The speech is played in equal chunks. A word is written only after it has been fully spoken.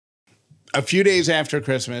A few days after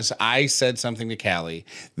Christmas, I said something to Callie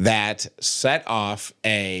that set off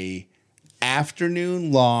a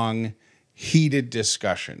afternoon-long heated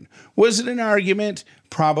discussion. Was it an argument?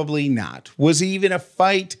 Probably not. Was it even a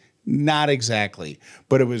fight? Not exactly.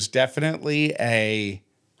 But it was definitely a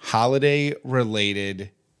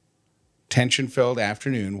holiday-related, tension-filled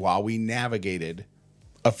afternoon while we navigated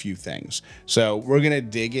a few things. So we're going to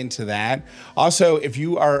dig into that. Also, if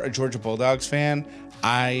you are a Georgia Bulldogs fan,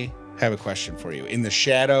 I have a question for you. In the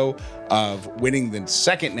shadow of winning the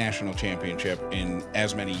second national championship in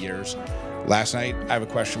as many years, last night, I have a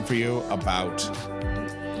question for you about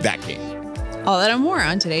that game. All that and more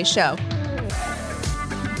on today's show.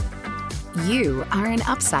 You are an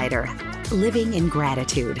upsider, living in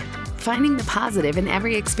gratitude, finding the positive in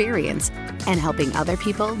every experience, and helping other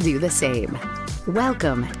people do the same.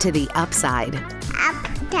 Welcome to The Upside.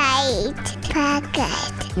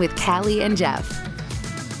 Pocket. With Callie and Jeff.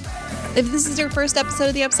 If this is your first episode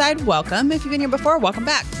of The Upside, welcome. If you've been here before, welcome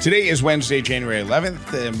back. Today is Wednesday, January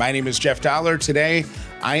 11th. My name is Jeff Dollar. Today,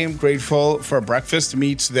 I am grateful for breakfast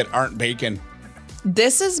meats that aren't bacon.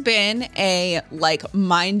 This has been a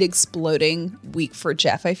mind-exploding week for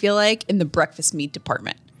Jeff, I feel like, in the breakfast meat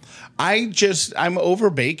department. I'm over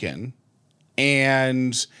bacon,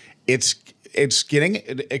 and it's getting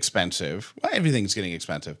expensive. Well, everything's getting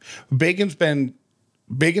expensive.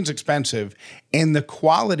 Bacon's expensive, and the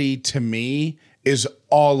quality to me is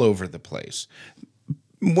all over the place.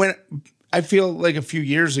 When I feel like a few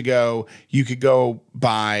years ago, you could go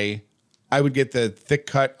buy, I would get the thick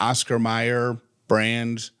cut Oscar Mayer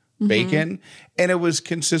brand bacon, and it was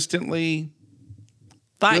consistently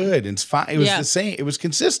fine. Good. It's fine. It was the same. It was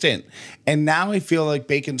consistent. And now I feel like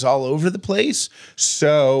bacon's all over the place.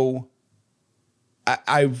 So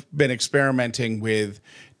I've been experimenting with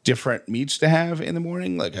different meats to have in the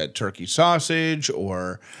morning, like a turkey sausage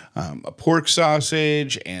or a pork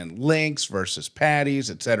sausage and links versus patties,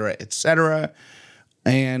 et cetera, et cetera.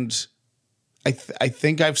 And I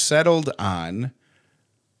think I've settled on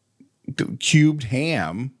cubed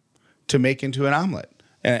ham to make into an omelet.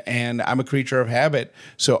 And I'm a creature of habit.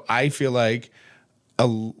 So I feel like a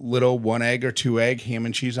little 1 egg or 2 egg ham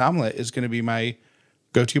and cheese omelet is going to be my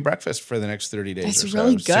go-to breakfast for the next 30 days. It's or so.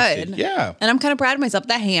 really good. 60. Yeah. And I'm kind of proud of myself.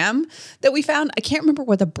 That ham that we found, I can't remember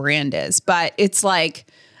what the brand is, but it's like,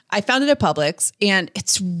 I found it at Publix and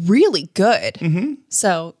it's really good. Mm-hmm.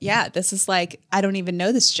 So yeah, this is like, I don't even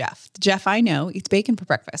know this Jeff. The Jeff I know eats bacon for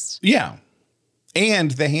breakfast. Yeah.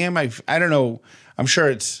 And the ham, I don't know, I'm sure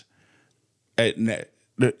it's, the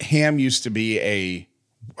ham used to be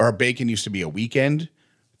or bacon used to be a weekend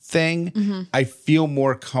thing. Mm-hmm. I feel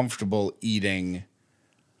more comfortable eating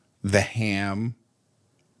the ham.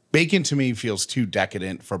 Bacon to me feels too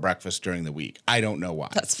decadent for breakfast during the week. I don't know why.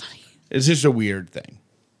 That's funny. It's just a weird thing.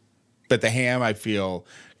 But the ham, I feel,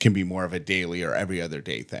 can be more of a daily or every other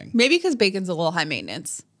day thing. Maybe because bacon's a little high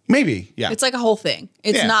maintenance. Maybe, yeah. It's like a whole thing.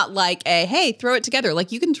 It's not like hey, throw it together.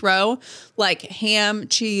 Like you can throw like ham,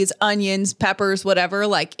 cheese, onions, peppers, whatever,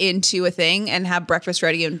 like into a thing and have breakfast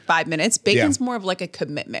ready in 5 minutes. Bacon's more of like a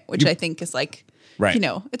commitment, which I think is like, right.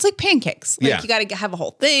 It's like pancakes. Like you got to have a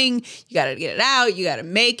whole thing. You got to get it out. You got to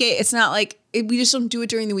make it. It's not like we just don't do it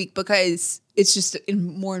during the week because it's just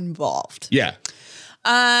more involved. Yeah.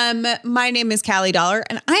 My name is Callie Dollar,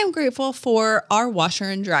 and I am grateful for our washer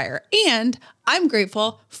and dryer. And I'm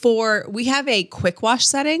grateful for, we have a quick wash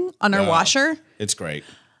setting on our washer. It's great.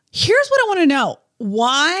 Here's what I want to know.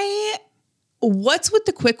 What's with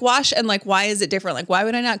the quick wash and like, why is it different? Like, why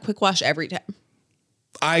would I not quick wash every time?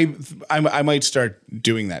 I might start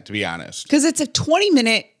doing that, to be honest. Because it's a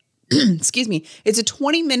 20-minute, excuse me, it's a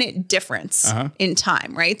 20-minute difference in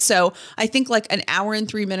time, right? So I think like an hour and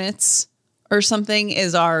 3 minutes or something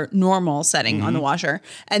is our normal setting on the washer.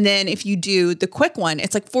 And then if you do the quick one,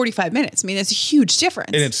 it's like 45 minutes. I mean, it's a huge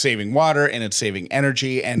difference. And it's saving water and it's saving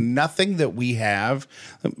energy and nothing that we have.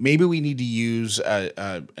 Maybe we need to use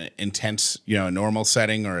a intense, a normal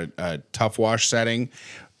setting or a tough wash setting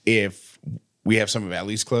if we have some of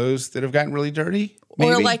Ellie's clothes that have gotten really dirty.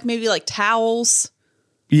 Maybe. Or like maybe like towels.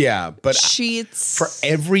 Yeah, but sheets. For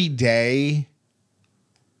everyday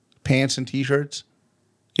pants and t-shirts.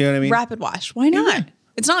 You know what I mean? Rapid wash. Why not? Yeah.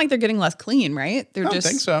 It's not like they're getting less clean, right? I don't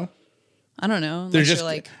think so. I don't know. They're just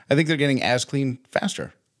I think they're getting as clean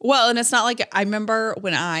faster. Well, and it's not like, I remember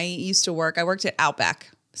when I used to work, I worked at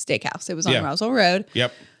Outback Steakhouse. It was on Roswell Road.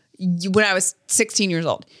 Yep. When I was 16 years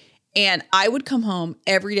old. And I would come home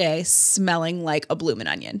every day smelling like a Bloomin'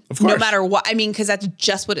 Onion. Of course. No matter what. I mean, because that's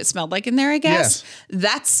just what it smelled like in there, I guess. Yes.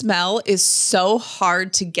 That smell is so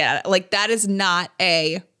hard to get. Like, that is not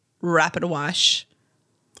a rapid wash.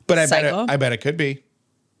 But I bet it could be.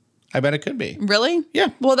 I bet it could be. Really? Yeah.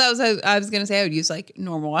 Well, that was I was gonna say I would use like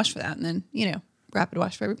normal wash for that, and then rapid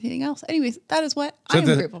wash for everything else. Anyways, that is what I'm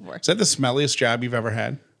grateful for. Is that the smelliest job you've ever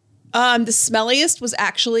had? The smelliest was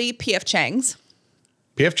actually P.F. Chang's.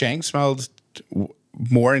 P.F. Chang's smelled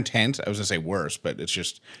more intense. I was gonna say worse, but it's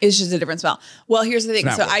just a different smell. Well, here's the thing.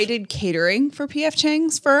 So I did catering for P.F.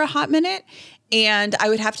 Chang's for a hot minute, and I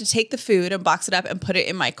would have to take the food and box it up and put it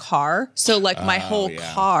in my car. So like my whole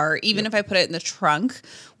car, even if I put it in the trunk,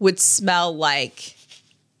 would smell like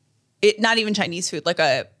it. Not even Chinese food, like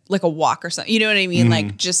a wok or something. You know what I mean?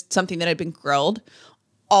 Like just something that had been grilled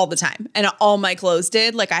all the time. And all my clothes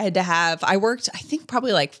did. Like I worked, I think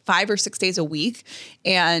probably like 5 or 6 days a week.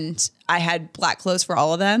 And I had black clothes for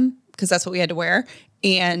all of them because that's what we had to wear.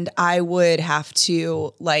 And I would have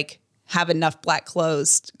to like have enough black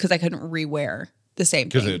clothes because I couldn't rewear the same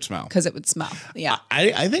thing. Because it would smell. Because it would smell. Yeah.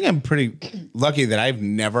 I think I'm pretty lucky that I've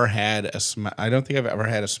never had I don't think I've ever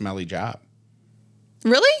had a smelly job.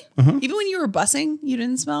 Really? Even when you were bussing, you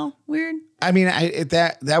didn't smell weird? I mean,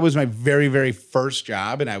 that was my very, very first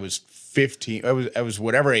job, and I was 15. I was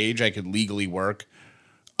whatever age I could legally work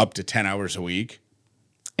up to 10 hours a week,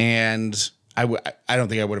 and I don't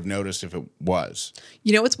think I would have noticed if it was.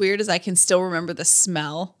 You know what's weird is I can still remember the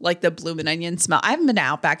smell, like the bloomin' onion smell. I haven't been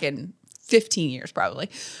out back in 15 years probably,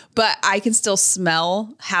 but I can still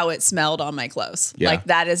smell how it smelled on my clothes. Yeah. Like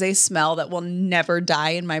that is a smell that will never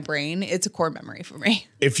die in my brain. It's a core memory for me.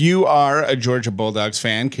 If you are a Georgia Bulldogs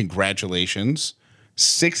fan, congratulations.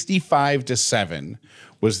 65-7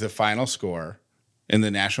 was the final score in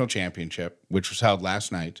the national championship, which was held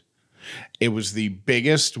last night. It was the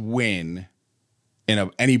biggest win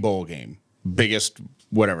in any bowl game, biggest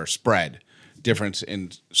whatever spread difference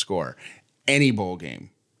in score, any bowl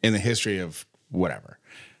game in the history of whatever.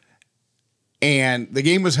 And the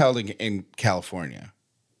game was held in California.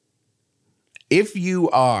 If you're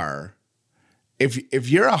a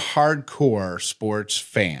hardcore sports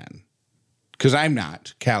fan, because I'm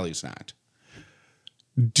not, Callie's not,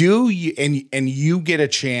 do you and you get a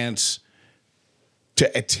chance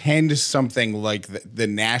to attend something like the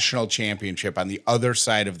national championship on the other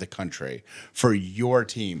side of the country for your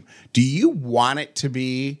team, do you want it to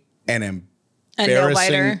be an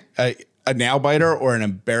embarrassing, a nail biter or an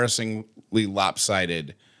embarrassingly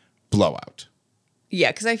lopsided blowout?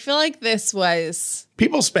 Yeah, because I feel like this was...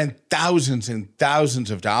 People spent thousands and thousands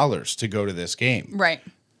of dollars to go to this game. Right.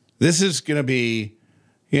 This is going to be,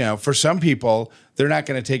 for some people, they're not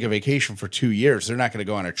going to take a vacation for 2 years. They're not going to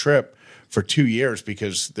go on a trip for 2 years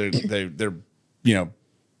because they're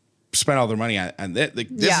spent all their money on this. Like,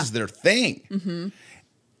 this is their thing. Mm-hmm.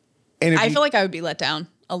 And I feel like I would be let down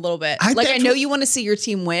a little bit. I know you want to see your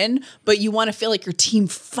team win, but you want to feel like your team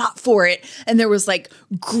fought for it and there was like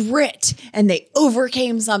grit and they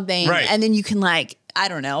overcame something. Right. And then you can I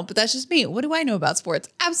don't know, but that's just me. What do I know about sports?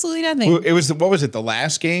 Absolutely nothing. Well, it was, what was it? The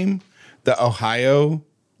last game, the Ohio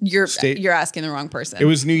You're State? You're asking the wrong person. It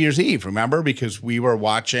was New Year's Eve, remember? Because we were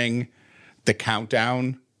watching the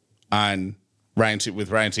countdown on with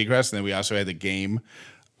Ryan Seacrest, and then we also had the game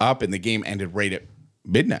up, and the game ended right at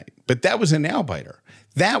midnight. But that was a nail biter.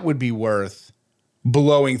 That would be worth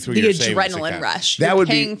blowing through your savings adrenaline account. rush. That You're would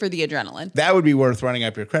paying for the adrenaline. That would be worth running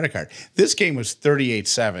up your credit card. This game was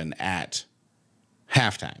 38-7 at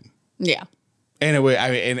halftime. Yeah. And it was,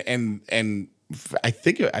 and I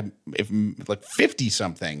think if like 50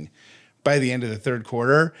 something by the end of the third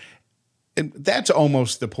quarter. And that's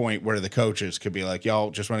almost the point where the coaches could be like,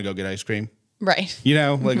 y'all just want to go get ice cream. Right.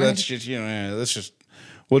 Like let's just,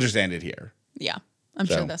 we'll just end it here. Yeah. I'm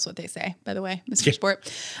sure that's what they say, by the way, Mr.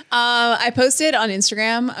 Sport. I posted on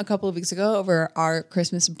Instagram a couple of weeks ago over our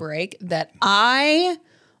Christmas break that I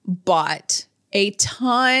bought a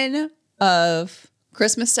ton of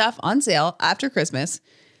Christmas stuff on sale after Christmas,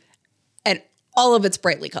 and all of it's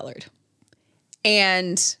brightly colored.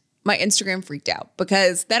 And my Instagram freaked out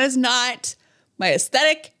because that is not my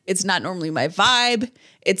aesthetic. It's not normally my vibe.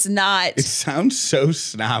 It's not. It sounds so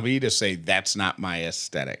snobby to say that's not my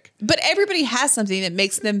aesthetic. But everybody has something that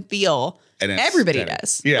makes them feel. Everybody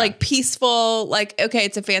does. Yeah. Like peaceful, like, okay,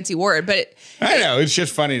 it's a fancy word, but I know. It's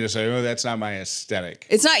just funny to say, oh, that's not my aesthetic.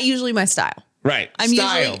 It's not usually my style. Right.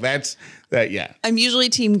 Style. That's that. Yeah. I'm usually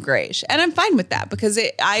team grayish, and I'm fine with that because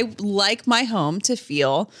I like my home to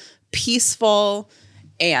feel peaceful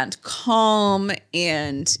and calm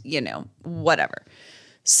and, whatever.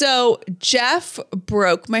 So Jeff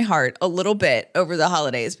broke my heart a little bit over the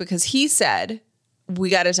holidays because he said,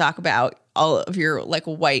 we got to talk about all of your like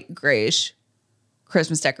white grayish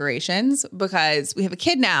Christmas decorations because we have a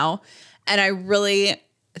kid now. And I really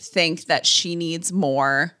think that she needs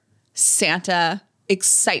more Santa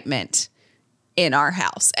excitement in our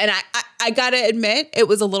house. And I gotta admit, it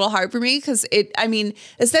was a little hard for me because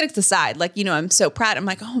aesthetics aside, like, I'm so proud. I'm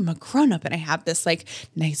like, oh, I'm a grown up and I have this like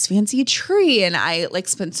nice fancy tree and I like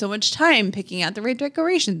spent so much time picking out the right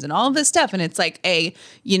decorations and all of this stuff. And it's like a,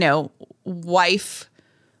 wife,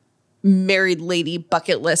 married lady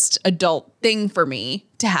bucket list adult thing for me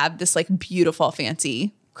to have this like beautiful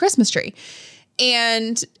fancy Christmas tree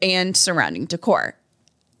and surrounding decor.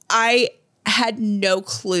 I had no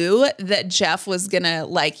clue that Jeff was gonna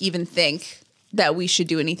like even think that we should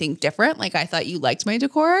do anything different. Like I thought you liked my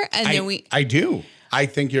decor, and I do. I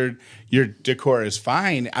think your decor is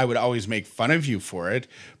fine. I would always make fun of you for it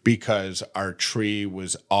because our tree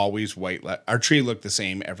was always white. Our tree looked the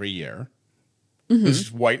same every year. Mm-hmm. This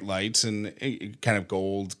is white lights and kind of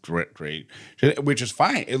gold, great, which is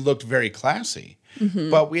fine. It looked very classy. Mm-hmm.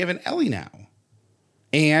 But we have an Ellie now,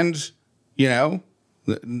 and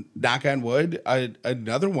knock on wood,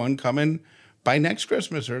 another one coming by next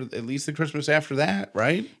Christmas or at least the Christmas after that,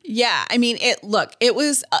 right? Yeah. I mean, it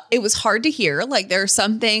was hard to hear. Like there are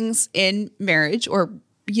some things in marriage or,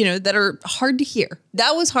 that are hard to hear.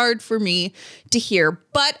 That was hard for me to hear,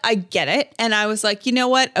 but I get it. And I was like, you know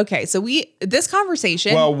what? Okay. So this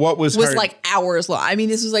conversation what was hard? Like hours long. I mean,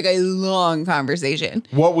 this was like a long conversation.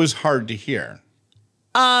 What was hard to hear?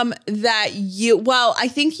 I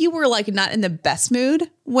think you were like not in the best mood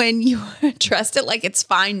when you addressed it. Like it's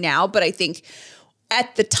fine now, but I think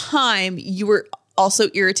at the time you were also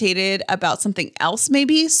irritated about something else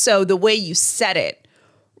maybe. So the way you said it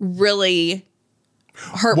really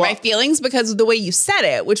hurt my feelings because of the way you said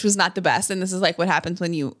it, which was not the best. And this is like what happens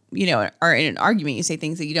when you are in an argument. You say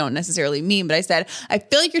things that you don't necessarily mean. But I said, I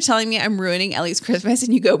feel like you're telling me I'm ruining Ellie's Christmas.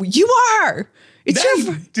 And you go, you are.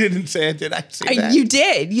 Didn't say it. Did I say that? You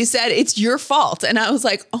did. You said it's your fault. And I was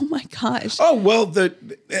like, oh my gosh. Oh, well,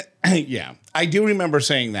 yeah, I do remember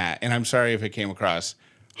saying that. And I'm sorry if it came across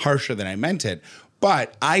harsher than I meant it.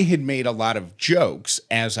 But I had made a lot of jokes,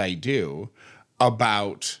 as I do,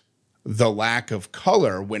 about the lack of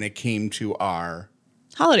color when it came to our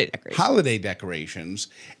holiday decorations.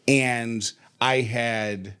 And I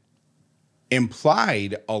had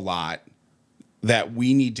implied a lot that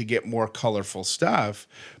we need to get more colorful stuff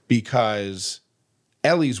because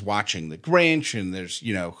Ellie's watching The Grinch and there's,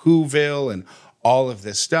 Whoville and all of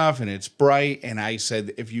this stuff and it's bright. And I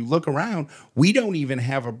said, if you look around, we don't even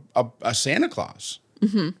have a Santa Claus.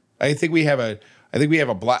 Mm-hmm. I think we have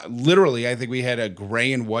a black, literally, I think we had a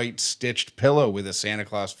gray and white stitched pillow with a Santa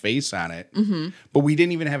Claus face on it. Mm-hmm. But we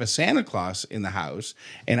didn't even have a Santa Claus in the house.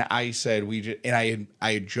 And I said, I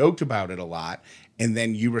had joked about it a lot. And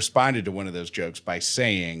then you responded to one of those jokes by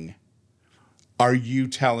saying, are you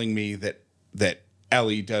telling me that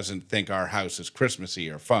Ellie doesn't think our house is Christmassy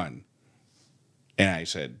or fun? And I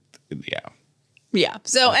said, yeah. Yeah.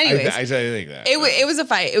 So anyways, I think that. It was a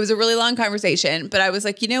fight. It was a really long conversation. But I was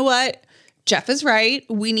like, you know what? Jeff is right.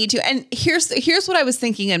 We need to. And here's what I was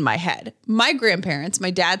thinking in my head. My grandparents,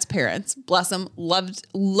 my dad's parents, bless them,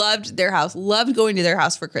 loved their house, loved going to their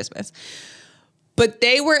house for Christmas. But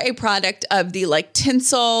they were a product of the like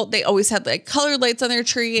tinsel. They always had like colored lights on their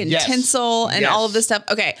tree and tinsel and all of this stuff.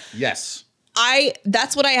 Okay. Yes.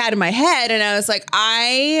 That's what I had in my head. And I was like,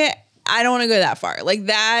 I don't want to go that far like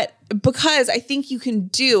that because I think you can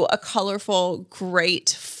do a colorful, great,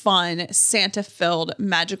 fun, Santa-filled,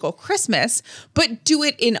 magical Christmas, but do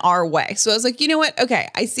it in our way. So I was like, you know what? Okay.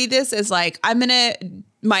 I see this as like,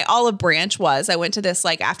 my olive branch I went to this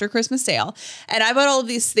like after Christmas sale and I bought all of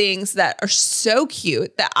these things that are so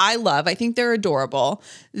cute that I love. I think they're adorable.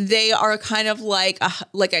 They are kind of like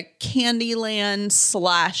a Candyland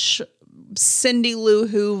 / Cindy Lou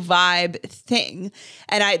Who vibe thing.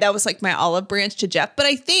 And that was like my olive branch to Jeff. But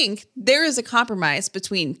I think there is a compromise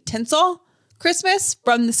between tinsel Christmas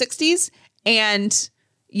from the 60s and,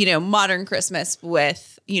 modern Christmas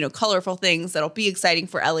with, colorful things that'll be exciting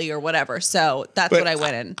for Ellie or whatever. So that's what I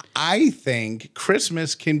went in. I think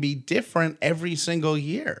Christmas can be different every single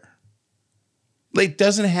year. Like,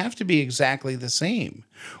 doesn't have to be exactly the same.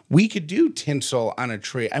 We could do tinsel on a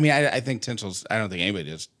tree. I mean, I think I don't think anybody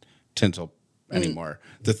does tinsel anymore.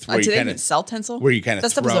 Do they even sell tinsel? Where you kind of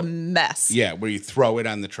that stuff was a mess. Yeah, where you throw it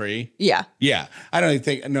on the tree. Yeah. Yeah. I don't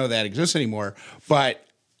even know that exists anymore. But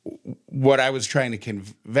what I was trying to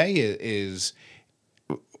convey is,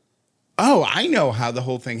 I know how the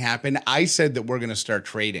whole thing happened. I said that we're going to start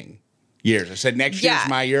trading years. I said next year's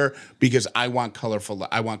my year because I want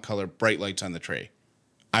bright lights on the tree.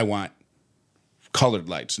 I want colored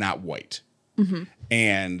lights, not white. Mm-hmm.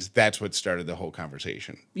 And that's what started the whole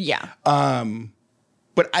conversation. Yeah.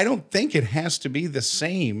 But I don't think it has to be the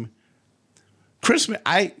same Christmas,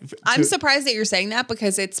 I'm surprised that you're saying that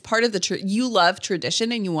because it's part of you love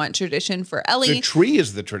tradition and you want tradition for Ellie. The tree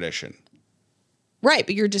is the tradition. Right.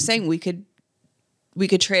 But you're just saying we could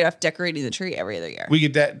trade off decorating the tree every other year. We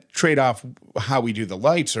could trade off how we do the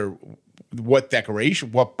lights or what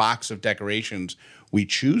box of decorations we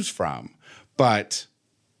choose from. But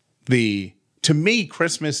to me,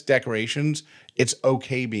 Christmas decorations, it's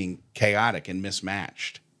okay being chaotic and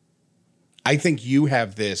mismatched. I think you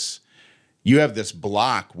have this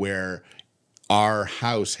block where our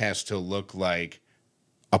house has to look like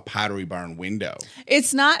a Pottery Barn window.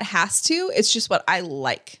 It's not has to. It's just what I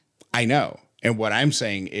like. I know. And what I'm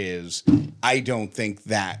saying is I don't think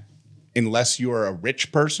that unless you're a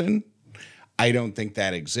rich person, I don't think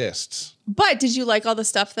that exists. But did you like all the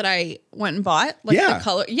stuff that I went and bought? Like yeah. The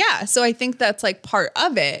color. Yeah. So I think that's like part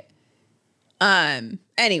of it.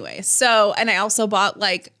 Anyway, so, and I also bought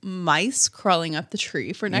like mice crawling up the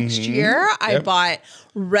tree for next year. I bought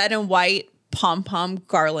red and white pom-pom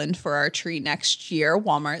garland for our tree next year.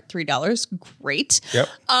 Walmart, $3. Great. Yep.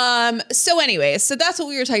 So anyway, so that's what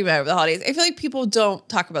we were talking about over the holidays. I feel like people don't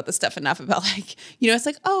talk about this stuff enough about like, it's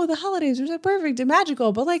like, oh, the holidays are so perfect and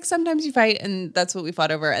magical, but like sometimes you fight, and that's what we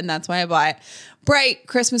fought over. And that's why I bought bright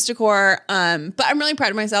Christmas decor. But I'm really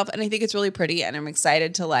proud of myself and I think it's really pretty and I'm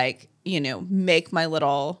excited to like, make my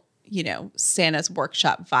little, Santa's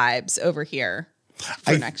workshop vibes over here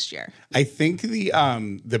for next year. I think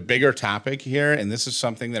the bigger topic here, and this is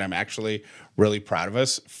something that I'm actually really proud of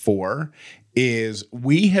us for, is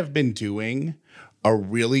we have been doing a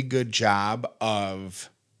really good job of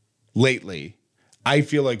lately. I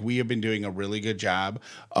feel like we have been doing a really good job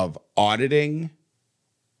of auditing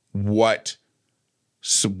what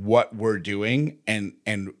we're doing and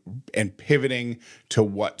pivoting to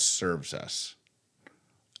what serves us.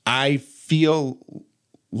 I feel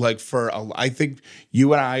like I think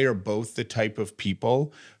you and I are both the type of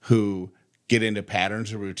people who get into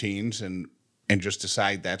patterns and routines and just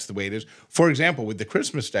decide that's the way it is. For example, with the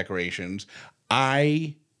Christmas decorations,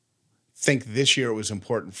 I think this year it was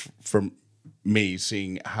important for me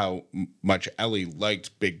seeing how much Ellie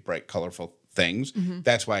liked big, bright, colorful things. Mm-hmm.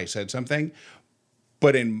 That's why I said something.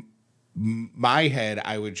 But in my head,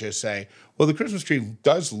 I would just say, well, the Christmas tree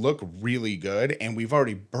does look really good, and we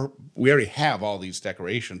already have all these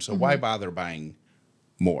decorations, so why bother buying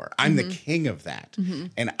more? I'm the king of that,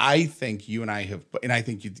 and I think you and I have, and I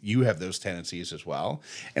think you have those tendencies as well,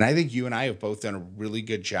 and I think you and I have both done a really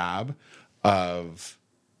good job of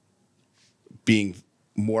being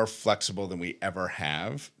more flexible than we ever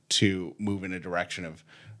have to move in a direction of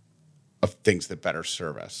things that better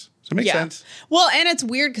serve us. Does that make sense? Well, and it's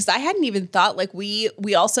weird because I hadn't even thought like we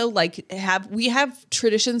also like have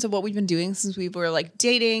traditions of what we've been doing since we were like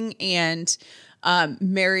dating and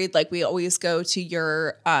married. Like we always go to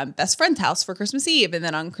your best friend's house for Christmas Eve, and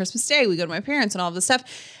then on Christmas Day we go to my parents and all of this stuff.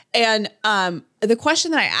 And the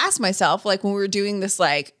question that I asked myself, like when we were doing this,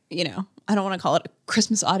 like I don't want to call it a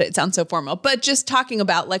Christmas audit. It sounds so formal, but just talking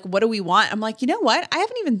about like, what do we want? I'm like, you know what? I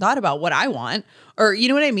haven't even thought about what I want, or you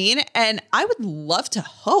know what I mean? And I would love to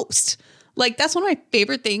host. Like, that's one of my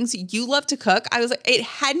favorite things. You love to cook. I was like, it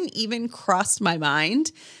hadn't even crossed my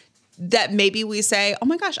mind that maybe we say, oh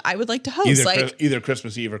my gosh, I would like to host. Either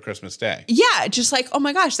Christmas Eve or Christmas Day. Yeah. Just like, oh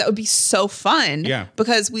my gosh, that would be so fun. Yeah.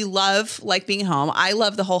 Because we love like being home. I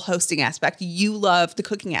love the whole hosting aspect. You love the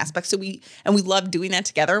cooking aspect. So we love doing that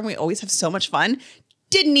together, and we always have so much fun.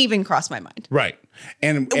 Didn't even cross my mind. Right.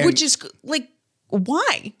 And which is like,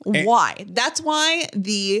 why? Why? That's why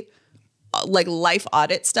the like life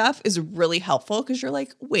audit stuff is really helpful, because you're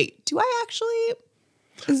like, wait,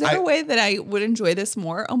 is there a way that I would enjoy this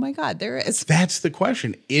more? Oh my God, there is. That's the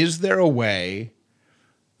question. Is there a way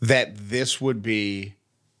that this would be?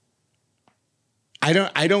 I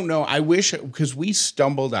don't know. I wish, because we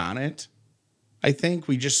stumbled on it. I think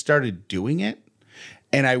we just started doing it.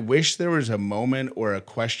 And I wish there was a moment or a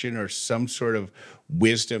question or some sort of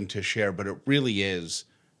wisdom to share, but it really is.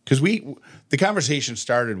 Because the conversation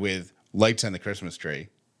started with lights on the Christmas tree,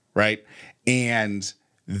 right? And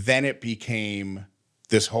then it became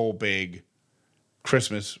this whole big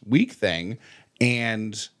Christmas week thing.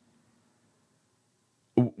 And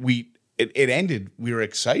it ended, we were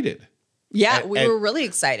excited. Yeah, we were really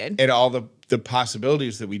excited. At all the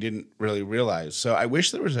possibilities that we didn't really realize. So I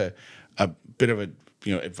wish there was a bit of a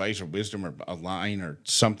advice or wisdom or a line or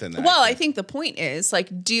something. I think the point is like,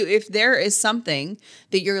 if there is something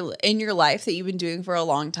that you're in your life that you've been doing for a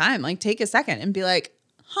long time, like take a second and be like,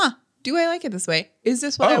 do I like it this way? Is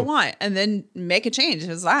this what I want? And then make a change.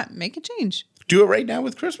 Make a change. Do it right now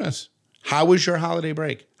with Christmas. How was your holiday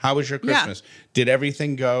break? How was your Christmas? Did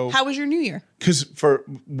everything go? How was your New Year? Because for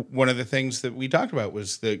one of the things that we talked about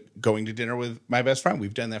was the going to dinner with my best friend.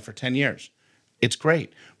 We've done that for 10 years. It's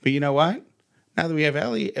great. But you know what? Now that we have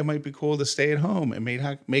Ellie, it might be cool to stay at home and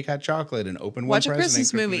make hot chocolate and open Watch one a present.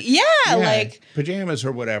 Christmas movie. Yeah, like pajamas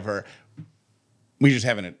or whatever. We just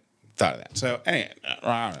haven't thought of that. So anyway,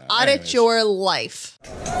 audit your life.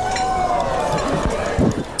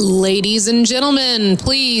 Ladies and gentlemen,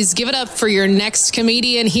 please give it up for your next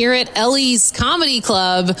comedian here at Ellie's Comedy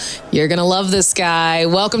Club. You're going to love this guy.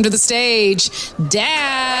 Welcome to the stage,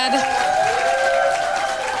 Dad.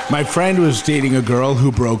 My friend was dating a girl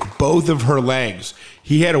who broke both of her legs.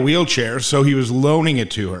 He had a wheelchair, so he was loaning it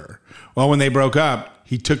to her. Well, when they broke up,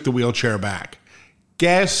 he took the wheelchair back.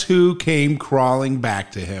 Guess who came crawling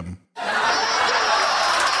back to him?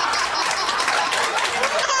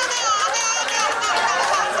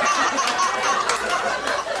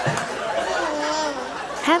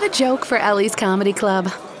 Have a joke for Ellie's Comedy Club?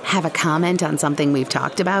 Have a comment on something we've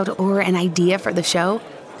talked about or an idea for the show?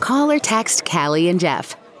 Call or text Callie and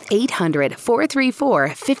Jeff.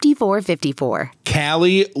 800-434-5454.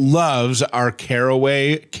 Callie loves our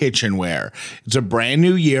Caraway kitchenware. It's a brand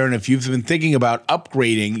new year, and if you've been thinking about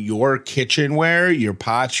upgrading your kitchenware, your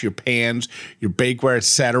pots, your pans, your bakeware,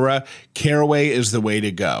 etc., Caraway is the way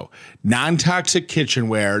to go. Non-toxic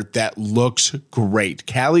kitchenware that looks great.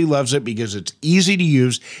 Callie loves it because it's easy to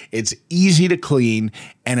use, it's easy to clean,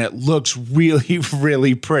 and it looks really,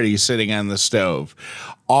 really pretty sitting on the stove.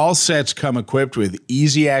 All sets come equipped with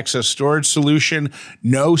easy access storage solution.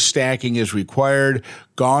 No stacking is required.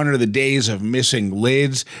 Gone are the days of missing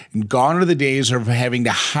lids, and gone are the days of having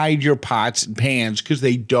to hide your pots and pans because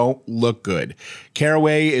they don't look good.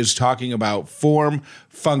 Caraway is talking about form,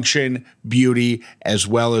 function, beauty, as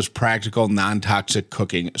well as practical non-toxic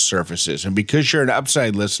cooking surfaces. And because you're an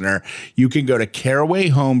Upside listener, you can go to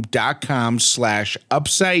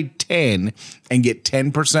carawayhome.com/upside10 and get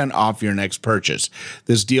 10% off your next purchase.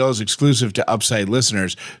 This deal is exclusive to Upside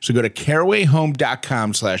listeners, so go to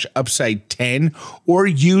carawayhome.com/upside10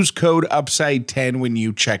 or use code upside10 when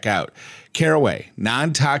you check out. Caraway,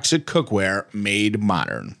 non-toxic cookware made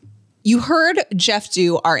modern. You heard Jeff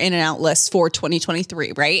do our in and out list for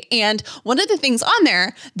 2023, right? And one of the things on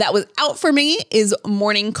there that was out for me is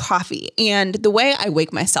morning coffee. And the way I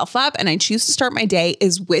wake myself up and I choose to start my day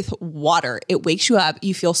is with water. It wakes you up.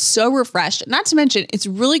 You feel so refreshed. Not to mention, it's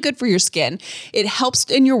really good for your skin. It helps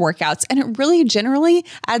in your workouts, and it really generally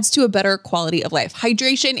adds to a better quality of life.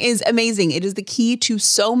 Hydration is amazing. It is the key to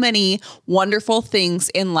so many wonderful things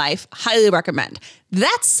in life. Highly recommend.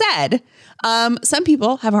 That said, some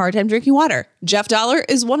people have a hard time drinking water. Jeff Dollar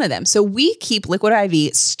is one of them. So we keep Liquid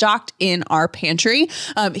IV stocked in our pantry.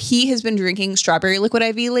 He has been drinking strawberry Liquid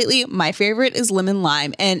IV lately. My favorite is lemon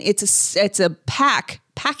lime, and it's a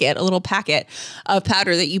a little packet of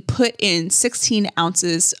powder that you put in 16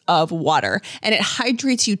 ounces of water, and it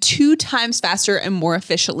hydrates you 2 times faster and more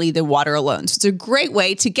efficiently than water alone. So it's a great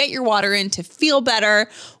way to get your water in to feel better.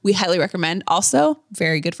 We highly recommend. Also,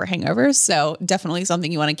 very good for hangovers. So definitely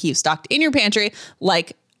something you want to keep stocked in your pantry,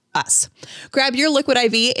 like us. Grab your Liquid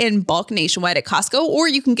IV in bulk nationwide at Costco, or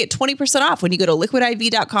you can get 20% off when you go to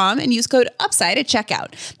liquidiv.com and use code UPSIDE at checkout.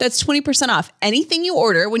 That's 20% off anything you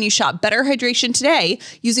order when you shop Better Hydration today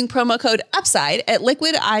using promo code UPSIDE at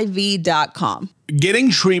liquidiv.com. Getting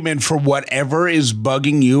treatment for whatever is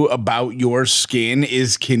bugging you about your skin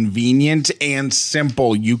is convenient and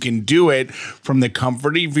simple. You can do it from the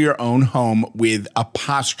comfort of your own home with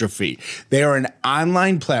Apostrophe. They are an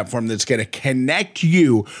online platform that's going to connect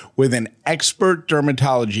you with an expert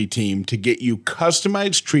dermatology team to get you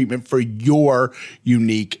customized treatment for your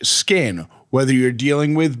unique skin. Whether you're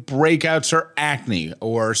dealing with breakouts or acne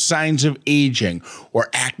or signs of aging or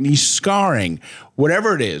acne scarring,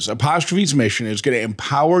 whatever it is, Apostrophe's mission is going to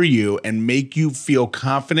empower you and make you feel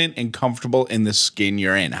confident and comfortable in the skin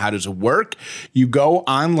you're in. How does it work? You go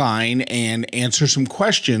online and answer some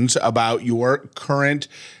questions about your current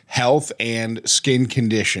health and skin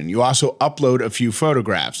condition. You also upload a few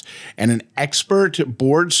photographs, and an expert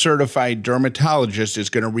board-certified dermatologist is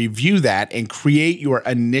going to review that and create your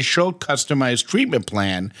initial customized treatment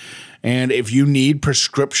plan. And if you need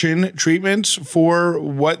prescription treatments for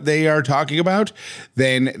what they are talking about,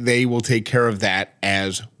 then they will take care of that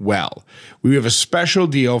as well. We have a special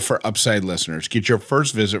deal for Upside listeners. Get your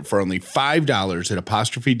first visit for only $5 at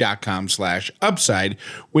apostrophe.com/upside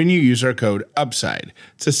when you use our code UPSIDE.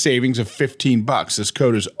 It's a savings of $15. This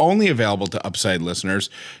code is only available to Upside listeners.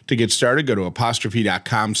 To get started, go to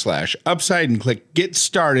apostrophe.com/upside and click Get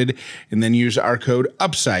Started, and then use our code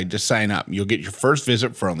UPSIDE to sign up. You'll get your first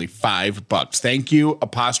visit for only $5 $5. Thank you,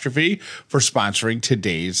 Apostrophe, for sponsoring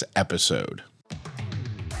today's episode.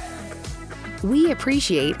 We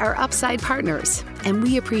appreciate our Upside partners, and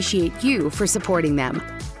we appreciate you for supporting them.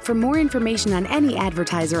 For more information on any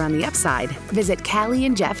advertiser on the Upside, visit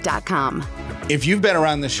CallieandJeff.com. If you've been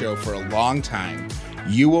around the show for a long time,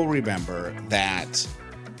 you will remember that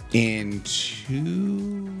in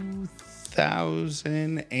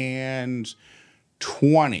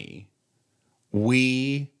 2020,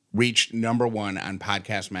 we reached number one on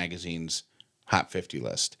Podcast Magazine's Hot 50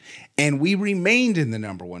 list. And we remained in the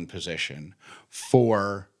number one position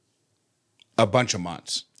for a bunch of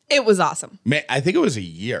months. It was awesome. I think it was a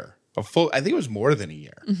year. I think it was more than a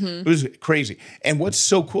year. It was crazy. And what's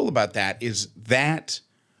so cool about that is that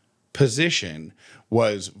position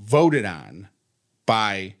was voted on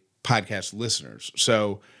by podcast listeners.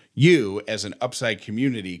 So you, as an Upside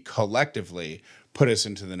community, collectively put us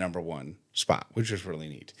into the number one spot, which is really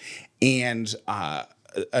neat. And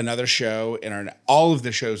another show all of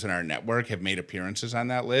the shows in our network have made appearances on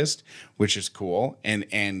that list, which is cool.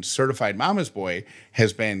 And Certified Mama's Boy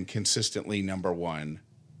has been consistently number one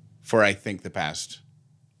for, I think, the past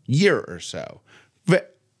year or so.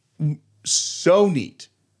 But so neat.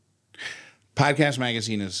 Podcast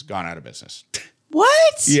Magazine has gone out of business.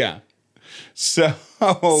 What? Yeah. So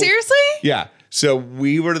Seriously? Yeah. So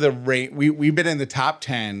we were we've been in the top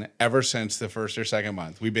 10 ever since the first or second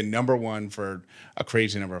month. We've been number one for a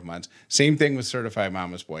crazy number of months. Same thing with Certified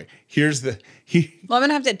Mama's Boy. Well, I'm going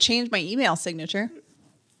to have to change my email signature.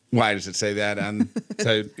 Why does it say that?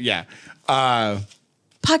 So, yeah.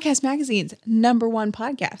 Podcast Magazine's number one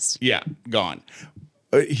podcast. Yeah, gone.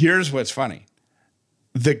 Here's what's funny.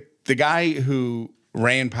 The guy who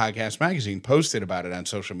ran Podcast Magazine posted about it on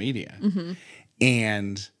social media.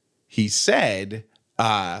 And he said,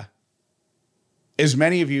 as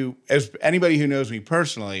anybody who knows me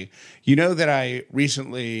personally, you know that I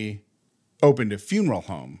recently opened a funeral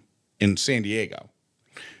home in San Diego.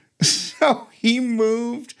 So he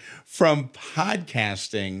moved from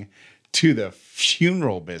podcasting to the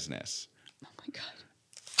funeral business. Oh my God.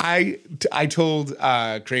 I told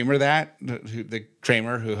Kramer the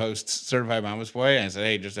Kramer who hosts Certified Mama's Boy, and I said,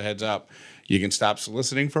 hey, just a heads up, you can stop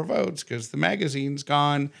soliciting for votes because the magazine's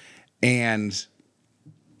gone. And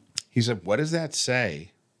he said, what does that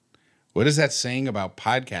say? What is that saying about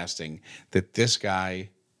podcasting that this guy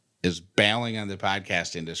is bailing on the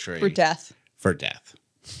podcast industry? For death.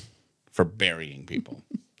 For burying people.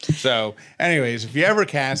 So anyways, if you ever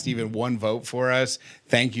cast even one vote for us,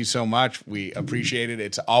 thank you so much. We appreciate it.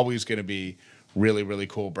 It's always going to be really, really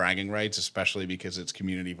cool bragging rights, especially because it's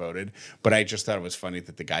community voted. But I just thought it was funny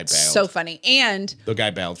that the guy bailed. So funny. And the guy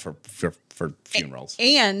bailed for funerals.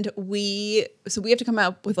 And we have to come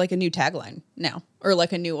out with like a new tagline now, or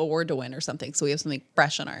like a new award to win or something. So we have something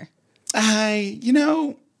fresh on our. Are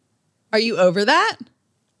you over that?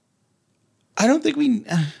 I don't think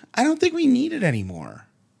we need it anymore.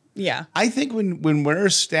 Yeah. I think when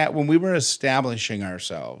we were establishing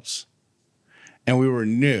ourselves and we were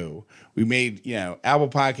new, we made, Apple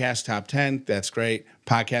Podcast top 10. That's great.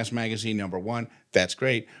 Podcast Magazine number one. That's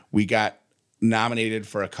great. We got nominated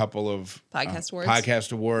for a couple of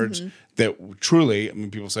podcast awards that truly,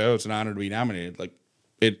 that people say, oh, it's an honor to be nominated. Like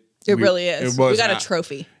it really is. We got a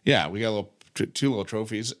trophy. Yeah. We got two little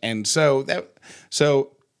trophies. And so that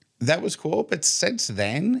was cool. But since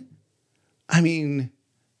then, we've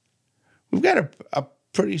got a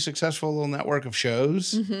pretty successful little network of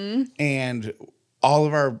shows, and all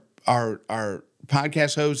of our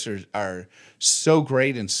podcast hosts are so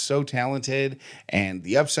great and so talented, and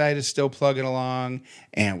the Upside is still plugging along,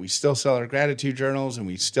 and we still sell our gratitude journals, and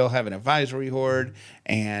we still have an advisory board,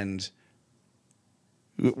 and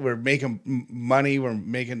we're making money, we're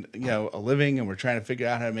making a living, and we're trying to figure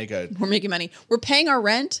out how to we're making money. We're paying our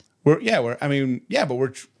rent. But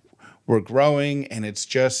we're growing, and it's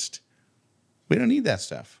just. We don't need that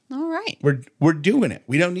stuff. All right. We're doing it.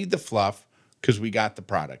 We don't need the fluff because we got the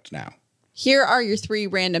product now. Here are your 3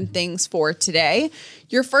 random things for today.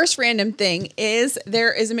 Your first random thing is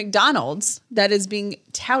there is a McDonald's that is being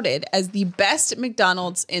touted as the best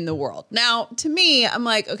McDonald's in the world. Now, to me, I'm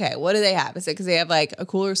like, okay, what do they have? Is it because they have like a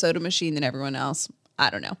cooler soda machine than everyone else?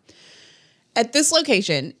 I don't know. At this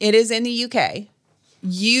location, it is in the UK.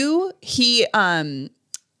 You can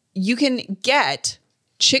get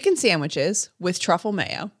chicken sandwiches with truffle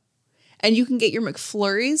mayo, and you can get your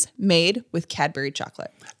McFlurries made with Cadbury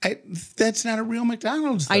chocolate. That's not a real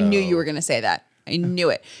McDonald's, though. I knew you were going to say that. I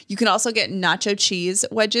knew it. You can also get nacho cheese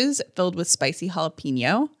wedges filled with spicy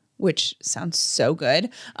jalapeno, which sounds so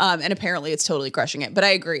good. And apparently it's totally crushing it. But I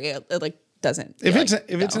agree. It like doesn't. If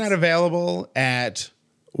it's not available at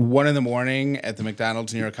 1 a.m. at the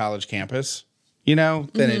McDonald's near a college campus, then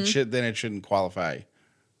it shouldn't qualify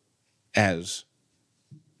as.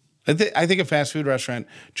 I think a fast food restaurant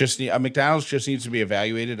a McDonald's just needs to be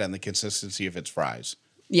evaluated on the consistency of its fries.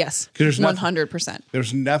 Yes, 100%.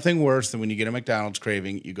 There's nothing worse than when you get a McDonald's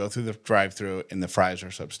craving, you go through the drive-thru and the fries are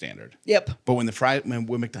substandard. Yep. But when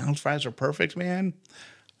when McDonald's fries are perfect, man,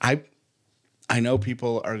 I know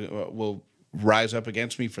people will rise up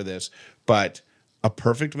against me for this, but a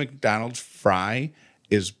perfect McDonald's fry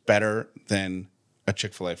is better than a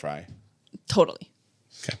Chick-fil-A fry. Totally.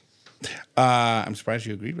 Okay. I'm surprised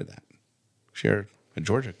you agreed with that. You're a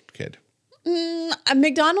Georgia kid.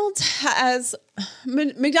 McDonald's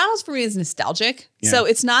for me is nostalgic. Yeah. So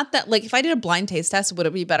it's not that, like, if I did a blind taste test, would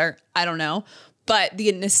it be better? I don't know. But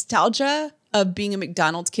the nostalgia of being a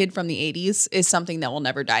McDonald's kid from the 80s is something that will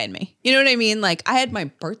never die in me. You know what I mean? Like, I had my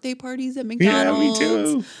birthday parties at McDonald's. Yeah,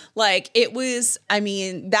 me too. Like,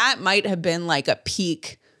 that might have been like a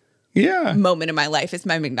peak moment in my life. It's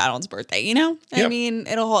my McDonald's birthday, Yep. I mean,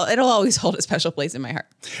 it'll always hold a special place in my heart.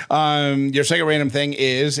 Your second random thing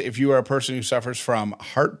is, if you are a person who suffers from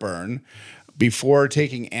heartburn, before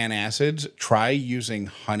taking antacids, try using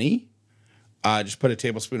honey. Just put a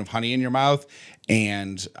tablespoon of honey in your mouth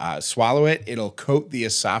and swallow it. It'll coat the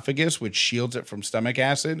esophagus, which shields it from stomach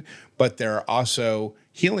acid. But there are also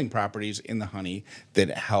healing properties in the honey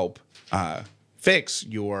that help fix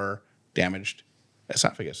your damaged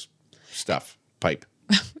esophagus pipe.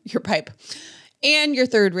 Your pipe. And your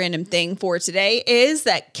third random thing for today is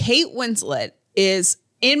that Kate Winslet is,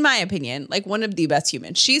 in my opinion, like one of the best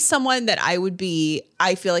humans. She's someone that I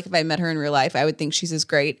feel like if I met her in real life, I would think she's as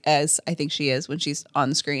great as I think she is when she's on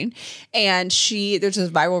the screen. And there's this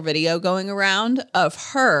viral video going around of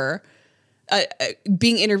her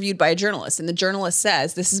being interviewed by a journalist. And the journalist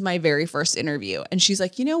says, "This is my very first interview." And she's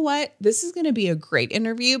like, "You know what? This is going to be a great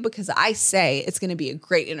interview because I say it's going to be a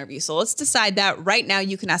great interview. So let's decide that right now.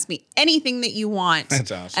 You can ask me anything that you want.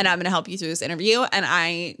 That's awesome. And I'm going to help you through this interview." And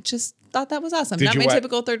I just thought that was awesome. Not my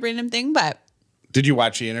typical third random thing, but. Did you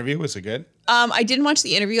watch the interview? Was it good? I didn't watch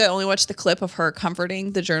the interview. I only watched the clip of her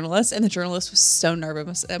comforting the journalist, and the journalist was so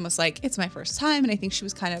nervous and was like, "It's my first time." And I think she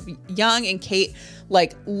was kind of young, and Kate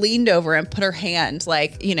like leaned over and put her hand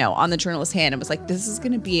on the journalist's hand and was like, "This is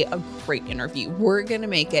going to be a great interview. We're going to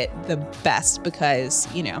make it the best because,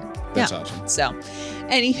 That's awesome. So,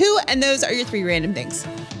 anywho, and those are your three random things.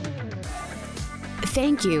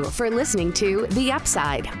 Thank you for listening to The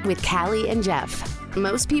Upside with Callie and Jeff.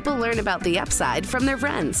 Most people learn about The Upside from their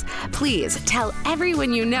friends. Please tell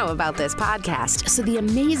everyone you know about this podcast so the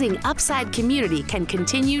amazing Upside community can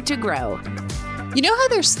continue to grow. You know how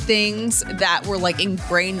there's things that were like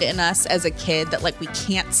ingrained in us as a kid that like we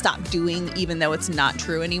can't stop doing even though it's not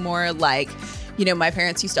true anymore? Like, my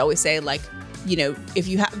parents used to always say like, if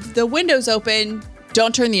you have the windows open,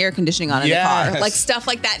 don't turn the air conditioning on in the car. Like stuff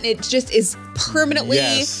like that. And it just is permanently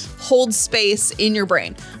holds space in your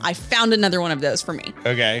brain. I found another one of those for me.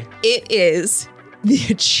 Okay. It is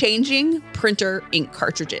the changing printer ink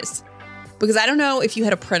cartridges. Because I don't know if you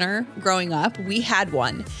had a printer growing up. We had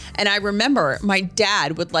one. And I remember my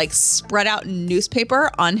dad would like spread out newspaper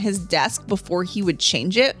on his desk before he would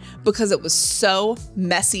change it because it was so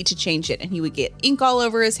messy to change it. And he would get ink all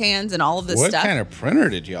over his hands and all of this stuff. What kind of printer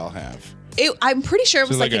did y'all have? I'm pretty sure it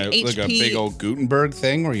was like an HP. Like a big old Gutenberg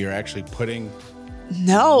thing where you're actually putting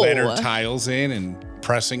letter tiles in and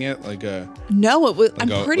pressing it like a... No, it was... like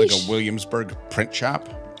a Williamsburg print shop?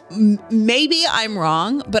 Maybe I'm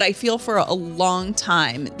wrong, but I feel for a long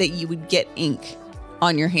time that you would get ink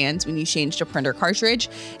on your hands when you changed a printer cartridge.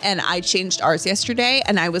 And I changed ours yesterday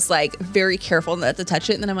and I was like very careful not to touch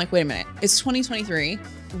it. And then I'm like, wait a minute, it's 2023.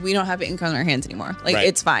 We don't have ink on our hands anymore. Like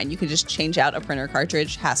It's fine. You can just change out a printer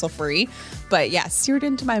cartridge hassle free. But yeah, seared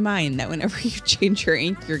into my mind that whenever you change your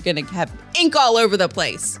ink, you're going to have ink all over the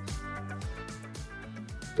place.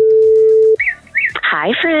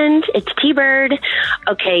 Hi, friend. It's T-Bird.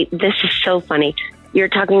 Okay, this is so funny. You're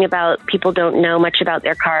talking about people don't know much about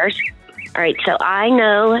their cars. All right, so I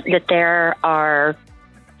know that there are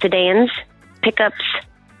sedans, pickups,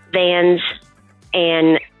 vans,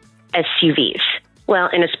 and SUVs. Well,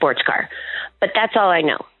 in a sports car. But that's all I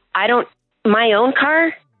know. My own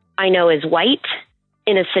car, I know is white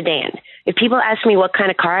in a sedan. If people ask me what kind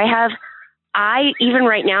of car I have, even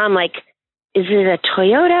right now, I'm like, is it a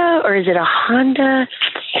Toyota or is it a Honda?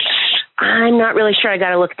 I'm not really sure. I got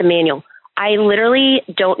to look at the manual. I literally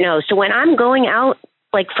don't know. So when I'm going out,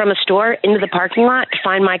 like from a store into the parking lot to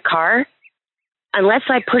find my car, unless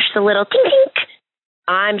I push the little tink, tink,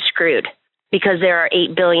 I'm screwed because there are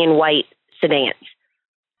 8 billion white sedans.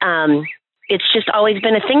 It's just always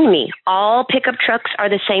been a thing to me. All pickup trucks are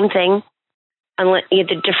the same thing, unless you have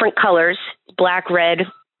the different colors, black, red,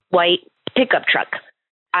 white pickup truck.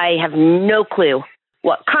 I have no clue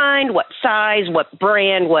what kind, what size, what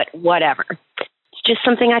brand, whatever. It's just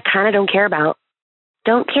something I kind of don't care about.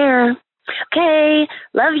 Don't care. Okay,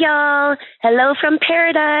 love y'all. Hello from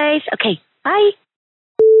paradise. Okay, bye.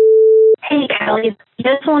 Hey, Callie.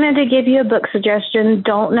 Just wanted to give you a book suggestion.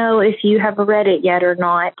 Don't know if you have read it yet or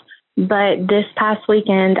not, but this past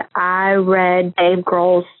weekend I read Dave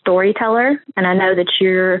Grohl's Storyteller, and I know that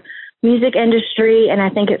you're music industry, and I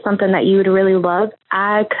think it's something that you would really love.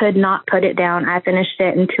 I could not put it down. I finished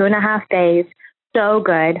it in 2.5 days. So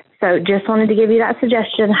good. So just wanted to give you that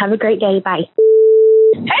suggestion. Have a great day. Bye.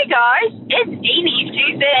 Hey guys, it's Edie.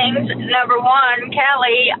 2 things. Number one,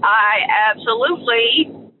 Callie, I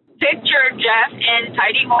absolutely pictured Jeff in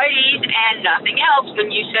tighty whities and nothing else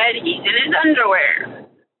when you said he's in his underwear.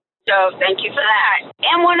 So thank you for that.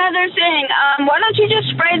 And one other thing, why don't you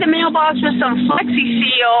just spray the mailbox with some Flexi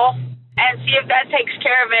Seal and see if that takes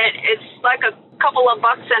care of it? It's like a couple of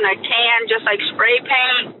bucks in a can, just like spray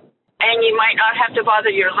paint, and you might not have to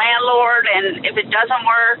bother your landlord. And if it doesn't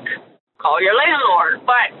work, call your landlord.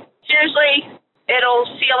 But seriously, it'll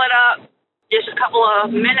seal it up. Just a couple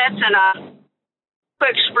of minutes and a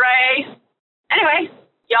quick spray. Anyway,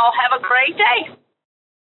 y'all have a great day.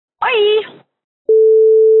 Bye.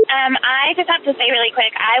 I just have to say really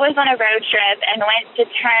quick, I was on a road trip and went to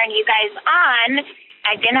turn you guys on.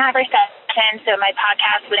 I didn't have reception, so my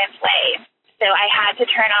podcast wouldn't play. So I had to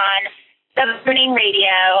turn on the morning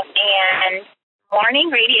radio, and morning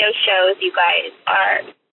radio shows, you guys, are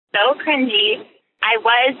so cringy. I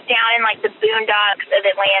was down in like the boondocks of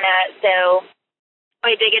Atlanta, so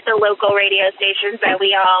I did get the local radio stations that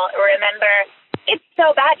we all remember. It's so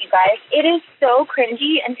bad, you guys. It is so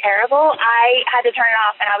cringy and terrible. I had to turn it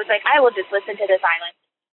off, and I was like, I will just listen to the silence.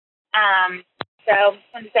 So I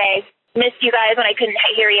want to say, missed you guys when I couldn't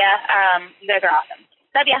hear you. You guys are awesome.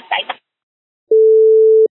 Love ya. Bye.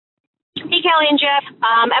 Hey, Callie and Jeff.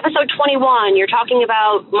 Episode 21, you're talking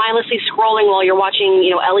about mindlessly scrolling while you're watching,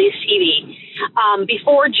 Ellie's TV.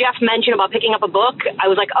 Before Jeff mentioned about picking up a book, I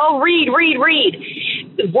was like, oh, read.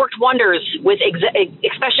 It worked wonders with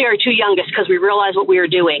especially our 2 youngest because we realized what we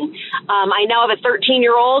were doing. I now have a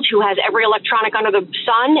 13-year-old who has every electronic under the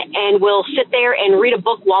sun and will sit there and read a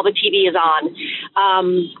book while the TV is on.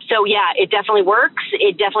 So, yeah, it definitely works.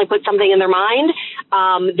 It definitely puts something in their mind.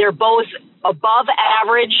 They're both above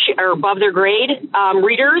average or above their grade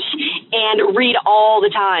readers and read all the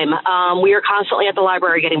time. We are constantly at the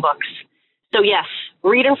library getting books. So, yes,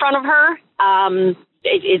 read in front of her.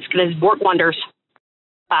 It's going to work wonders.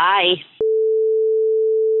 Bye.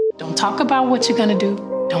 Don't talk about what you're going to do.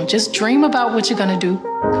 Don't just dream about what you're going to do.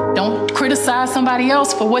 Don't criticize somebody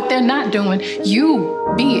else for what they're not doing.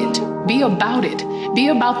 You be it. Be about it. Be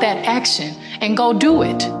about that action and go do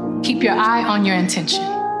it. Keep your eye on your intention.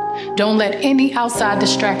 Don't let any outside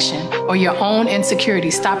distraction or your own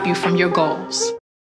insecurity stop you from your goals.